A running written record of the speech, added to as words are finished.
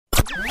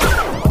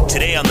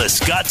Today on the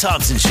Scott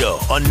Thompson Show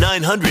on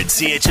 900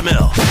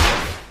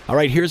 CHML. All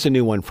right, here's a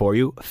new one for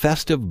you.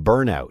 Festive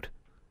burnout.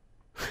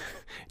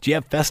 Do you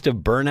have festive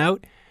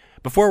burnout?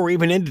 Before we're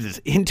even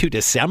into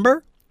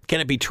December? Can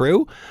it be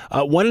true?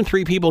 1 in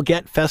 3 people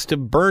get festive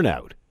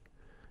burnout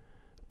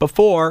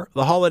before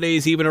the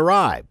holidays even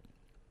arrive.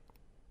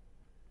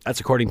 That's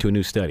according to a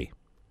new study.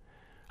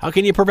 How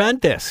can you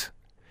prevent this?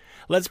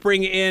 Let's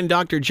bring in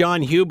Dr.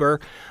 John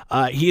Huber.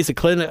 He is a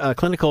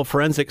clinical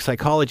forensic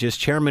psychologist,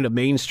 chairman of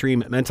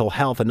Mainstream Mental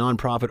Health, a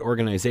nonprofit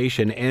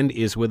organization, and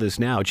is with us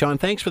now. John,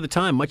 thanks for the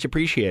time. Much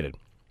appreciated.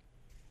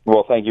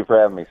 Well, thank you for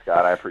having me,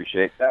 Scott. I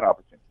appreciate that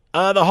opportunity.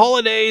 The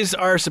holidays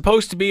are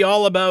supposed to be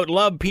all about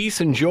love, peace,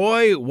 and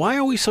joy. Why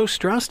are we so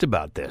stressed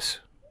about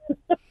this?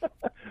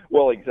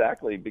 Well,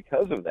 exactly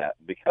because of that,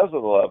 because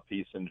of the love,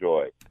 peace, and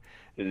joy.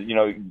 You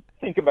know,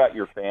 think about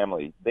your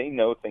family. They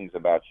know things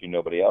about you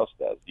nobody else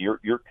does. Your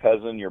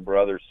cousin, your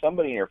brother,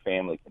 somebody in your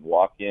family can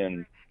walk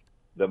in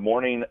the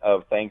morning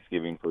of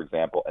Thanksgiving, for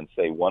example, and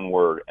say one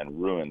word and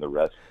ruin the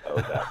rest of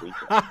that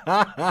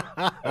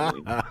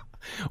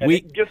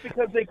weekend. Just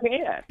because they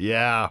can.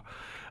 Yeah.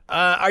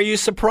 Are you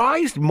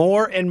surprised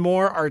more and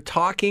more are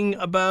talking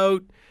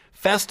about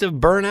festive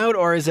burnout,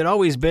 or has it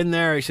always been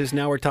there? It's just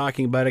now we're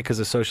talking about it because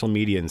of social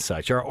media and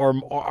such. Or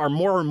are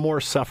more and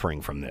more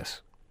suffering from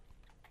this?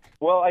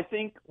 Well, I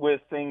think with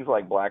things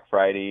like Black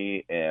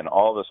Friday and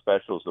all the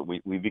specials that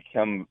we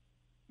become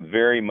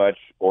very much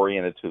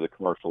oriented to the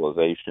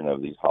commercialization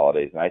of these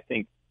holidays. And I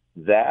think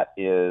that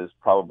is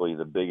probably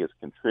the biggest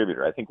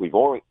contributor. I think we've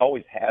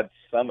always had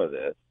some of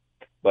this,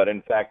 but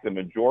in fact, the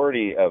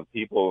majority of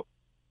people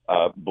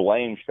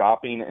blame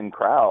shopping and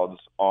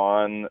crowds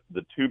on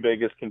the two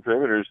biggest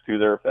contributors to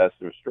their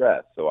festive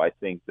stress. So I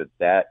think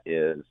that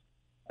is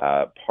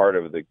part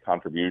of the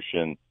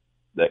contribution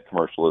that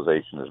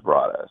commercialization has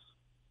brought us.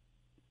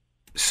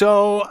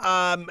 So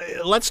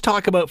let's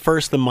talk about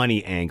first the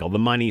money angle, the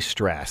money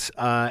stress.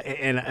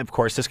 And of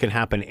course, this can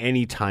happen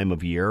any time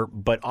of year,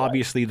 but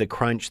obviously the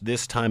crunch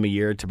this time of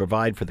year to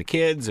provide for the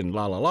kids and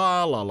la, la,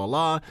 la, la,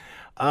 la,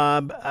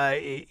 la.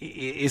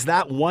 Is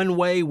that one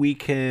way we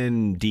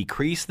can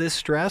decrease this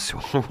stress,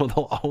 or will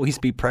there always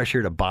be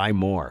pressure to buy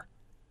more?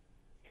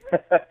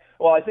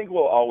 Well, I think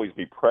we'll always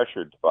be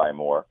pressured to buy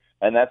more,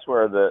 and that's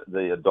where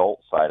the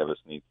adult side of us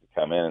needs to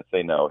come in and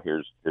say, no,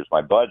 here's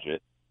my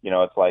budget. You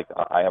know, it's like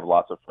I have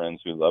lots of friends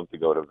who love to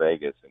go to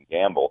Vegas and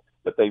gamble,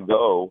 but they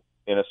go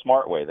in a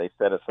smart way. They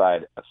set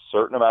aside a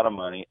certain amount of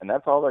money, and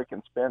that's all they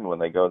can spend when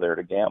they go there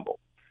to gamble.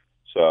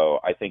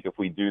 So I think if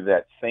we do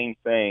that same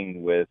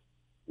thing with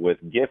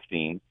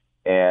gifting,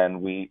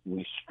 and we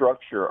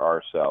structure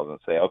ourselves and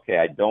say, okay,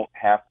 I don't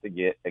have to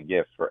get a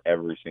gift for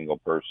every single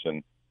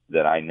person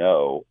that I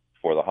know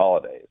for the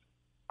holidays.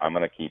 I'm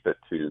going to keep it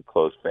to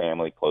close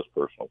family, close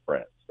personal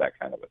friends, that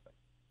kind of a thing.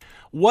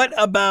 What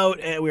about,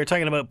 we were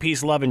talking about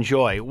peace, love, and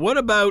joy. What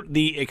about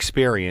the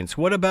experience?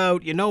 What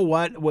about, you know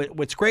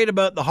what's great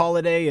about the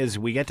holiday is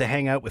we get to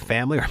hang out with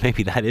family, or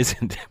maybe that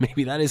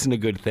isn't a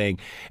good thing,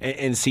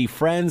 and see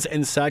friends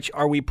and such.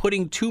 Are we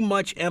putting too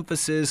much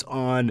emphasis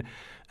on,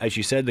 as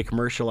you said, the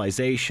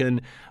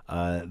commercialization,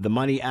 the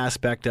money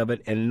aspect of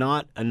it, and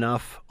not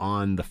enough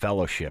on the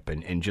fellowship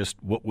and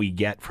just what we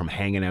get from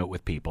hanging out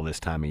with people this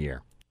time of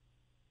year?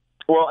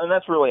 Well, and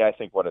that's really, I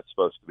think, what it's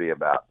supposed to be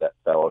about, that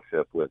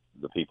fellowship with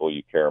the people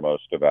you care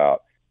most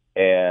about.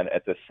 And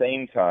at the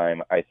same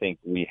time, I think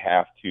we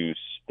have to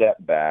step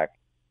back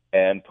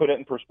and put it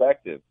in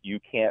perspective. You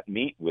can't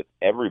meet with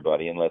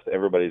everybody unless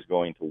everybody's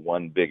going to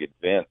one big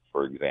event,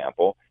 for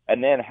example.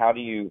 And then how do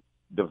you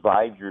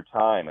divide your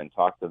time and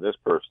talk to this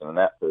person and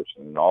that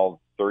person and all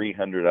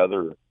 300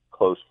 other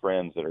close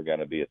friends that are going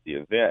to be at the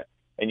event?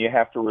 And you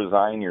have to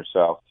resign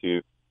yourself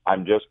to,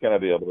 I'm just going to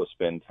be able to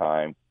spend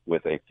time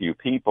with a few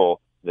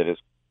people that is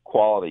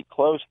quality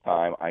close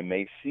time. I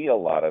may see a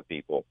lot of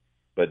people,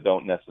 but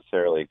don't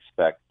necessarily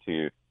expect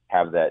to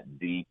have that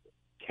deep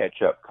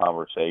catch-up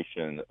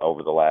conversation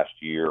over the last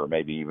year or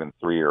maybe even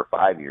 3 or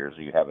 5 years.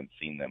 You haven't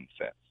seen them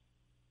since.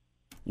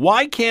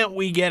 Why can't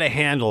we get a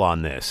handle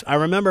on this? I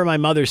remember my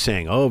mother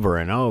saying over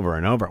and over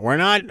and over,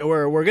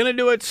 we're going to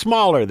do it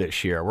smaller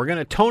this year. We're going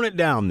to tone it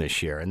down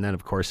this year. And then,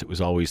 of course, it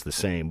was always the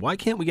same. Why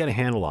can't we get a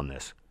handle on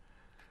this?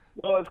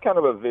 Well, it's kind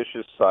of a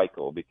vicious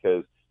cycle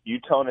because you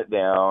tone it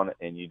down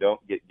and you don't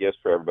get gifts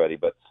for everybody,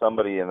 but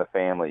somebody in the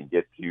family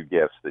gets you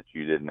gifts that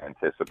you didn't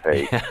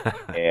anticipate.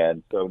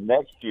 And so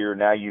next year,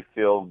 now you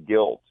feel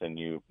guilt and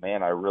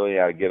I really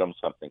ought to get them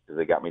something because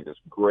they got me this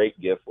great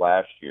gift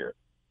last year.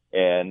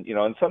 And,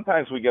 and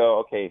sometimes we go,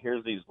 okay,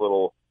 here's these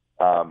little,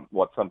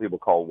 what some people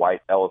call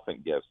white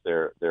elephant gifts.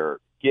 They're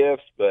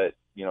gifts, but,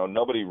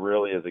 nobody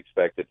really is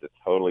expected to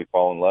totally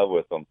fall in love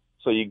with them.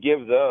 So you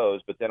give those,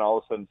 but then all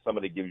of a sudden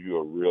somebody gives you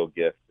a real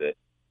gift that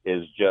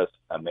is just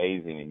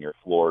amazing, and you're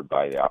floored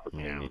by the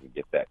opportunity to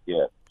get that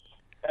gift.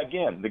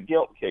 Again, the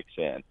guilt kicks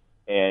in,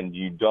 and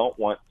you don't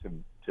want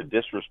to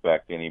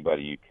disrespect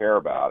anybody you care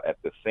about. At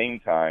the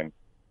same time,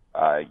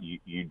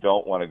 you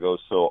don't want to go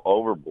so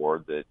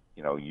overboard that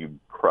you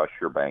crush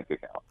your bank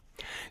account.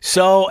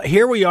 So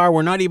here we are.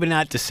 We're not even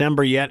at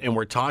December yet, and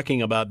we're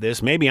talking about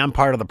this. Maybe I'm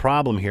part of the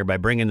problem here by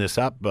bringing this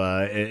up.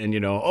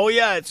 And oh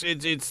yeah,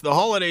 it's the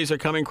holidays are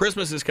coming,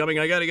 Christmas is coming.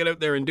 I got to get out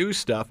there and do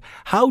stuff.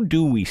 How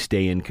do we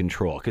stay in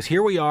control? Because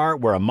here we are.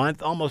 We're a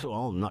month, almost.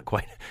 Well, not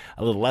quite.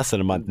 A little less than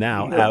a month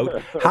now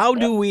out. How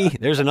do we?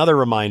 There's another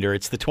reminder.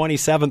 It's the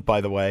 27th,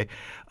 by the way.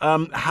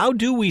 How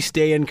do we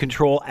stay in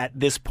control at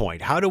this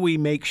point? How do we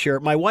make sure?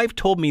 My wife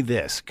told me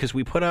this because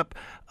we put up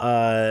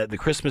the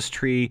Christmas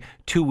tree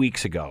 2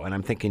 weeks ago, and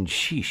I'm thinking,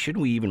 gee,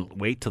 shouldn't we even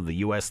wait till the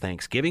U.S.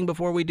 Thanksgiving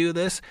before we do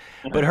this?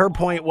 But her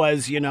point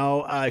was,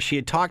 she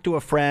had talked to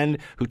a friend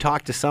who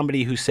talked to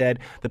somebody who said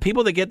the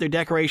people that get their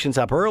decorations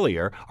up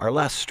earlier are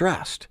less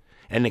stressed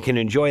and they can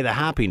enjoy the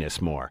happiness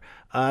more.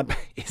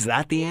 Is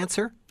that the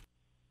answer?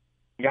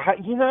 Yeah,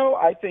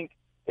 I think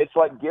it's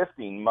like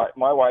gifting.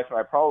 My wife and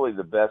I, probably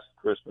the best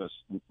Christmas,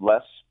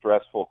 less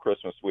stressful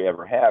Christmas we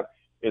ever have,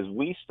 is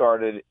we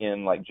started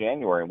in like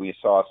January and we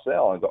saw a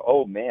sale and go,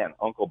 oh man,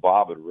 Uncle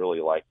Bob would really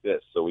like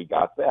this. So we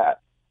got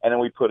that. And then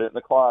we put it in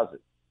the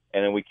closet.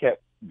 And then we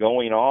kept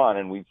going on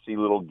and we'd see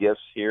little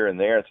gifts here and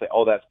there and say,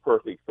 oh, that's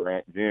perfect for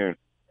Aunt June.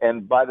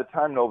 And by the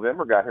time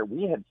November got here,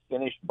 we had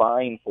finished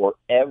buying for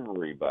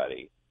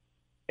everybody.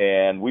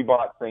 And we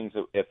bought things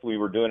that if we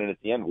were doing it at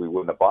the end, we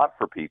wouldn't have bought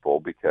for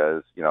people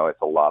because,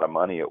 it's a lot of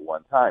money at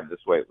one time. This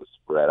way it was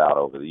spread out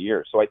over the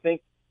year. So I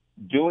think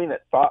doing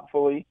it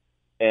thoughtfully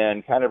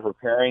and kind of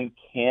preparing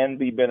can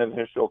be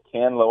beneficial,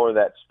 can lower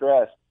that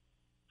stress.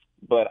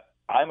 But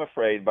I'm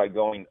afraid by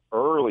going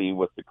early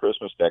with the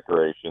Christmas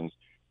decorations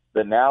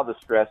that now the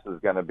stress is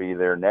going to be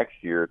there next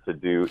year to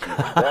do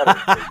even better.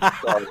 So you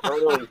start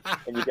early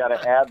and you got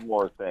to add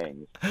more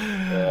things.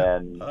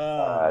 And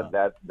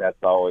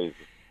that's always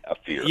a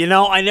fear.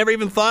 I never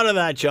even thought of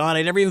that, John.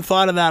 I never even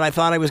thought of that. I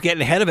thought I was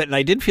getting ahead of it, and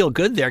I did feel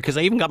good there because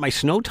I even got my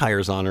snow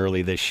tires on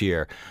early this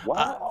year.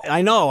 Wow.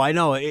 I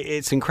know.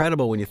 It's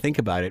incredible when you think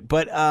about it.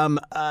 But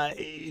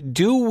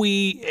do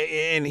we,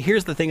 and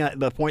here's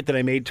the point that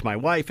I made to my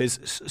wife is,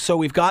 so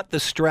we've got the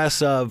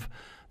stress of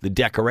the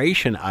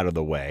decoration out of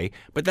the way,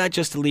 but that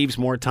just leaves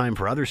more time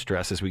for other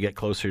stress as we get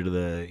closer to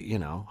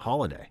the,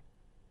 holiday.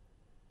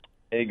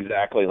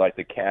 Exactly, like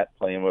the cat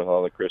playing with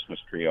all the Christmas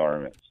tree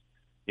ornaments.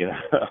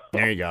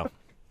 There you go.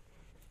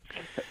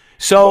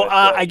 So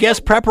I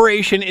guess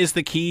preparation is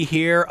the key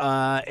here,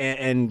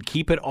 and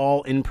keep it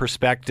all in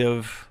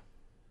perspective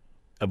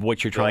of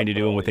what you're trying to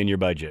do and within your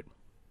budget.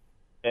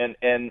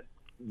 And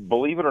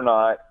believe it or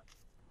not,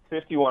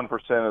 51%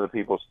 of the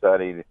people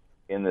studied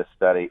in this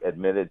study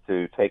admitted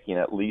to taking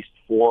at least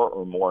 4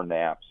 or more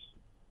naps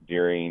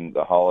during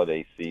the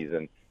holiday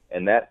season,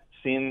 and that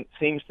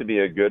seems to be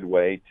a good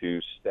way to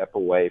step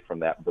away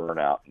from that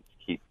burnout and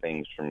keep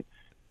things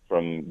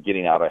from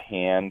getting out of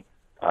hand.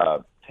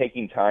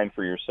 Taking time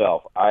for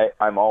yourself.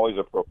 I'm always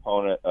a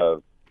proponent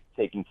of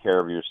taking care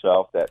of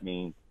yourself. That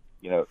means,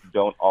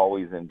 don't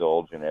always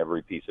indulge in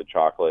every piece of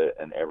chocolate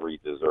and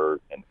every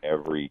dessert, and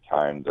every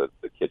time that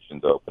the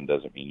kitchen's open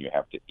doesn't mean you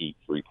have to eat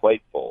 3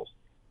 platefuls.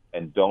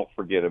 And don't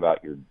forget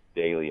about your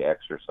daily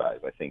exercise.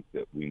 I think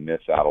that we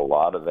miss out a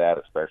lot of that,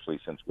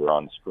 especially since we're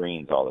on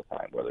screens all the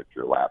time, whether it's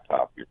your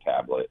laptop, your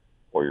tablet,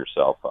 or your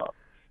cell phone.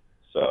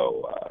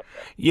 So,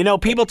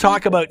 people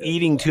talk about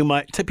eating too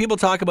much. People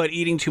talk about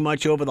eating too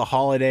much over the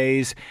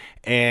holidays,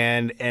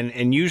 and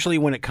usually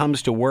when it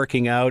comes to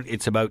working out,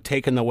 it's about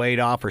taking the weight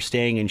off or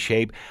staying in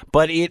shape.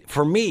 But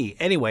for me,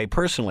 anyway,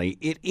 personally,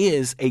 it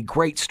is a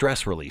great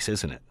stress release,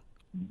 isn't it?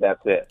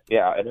 That's it.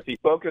 Yeah, and if you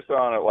focus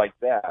on it like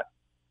that,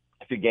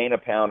 if you gain a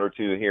pound or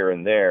 2 here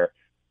and there,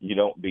 you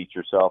don't beat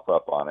yourself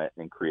up on it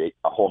and create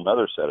a whole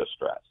nother set of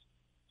stress.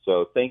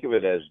 So think of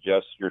it as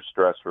just your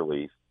stress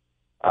relief.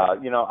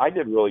 I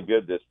did really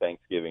good this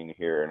Thanksgiving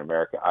here in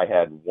America. I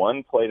had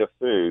 1 plate of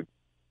food,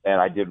 and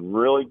I did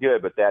really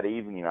good. But that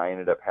evening, I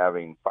ended up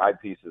having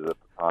 5 pieces of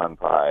pecan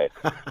pie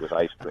with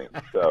ice cream.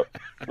 So,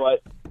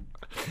 but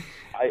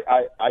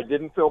I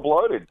didn't feel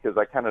bloated because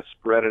I kind of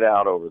spread it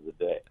out over the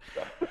day.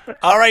 So.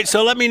 All right,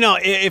 so let me know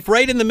if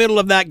right in the middle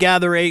of that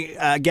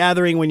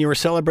gathering when you were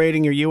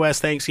celebrating your U.S.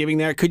 Thanksgiving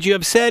there, could you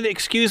have said,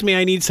 "Excuse me,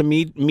 I need some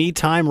me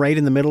time," right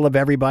in the middle of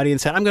everybody, and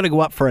said, "I'm going to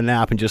go up for a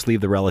nap," and just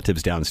leave the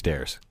relatives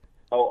downstairs?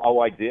 Oh,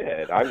 I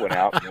did. I went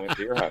out and went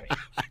deer hunting.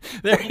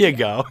 There you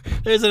go.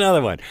 There's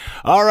another one.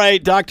 All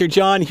right, Dr.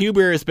 John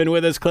Huber has been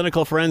with us,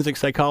 clinical forensic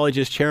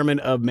psychologist, chairman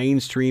of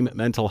Mainstream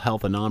Mental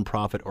Health, a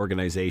nonprofit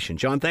organization.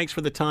 John, thanks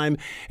for the time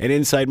and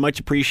insight.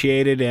 Much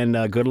appreciated,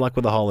 and good luck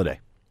with the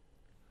holiday.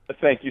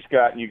 Thank you,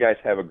 Scott, and you guys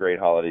have a great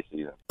holiday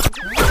season.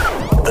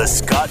 The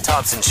Scott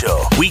Thompson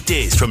Show,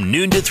 weekdays from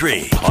noon to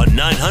 3 on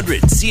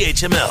 900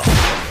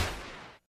 CHML.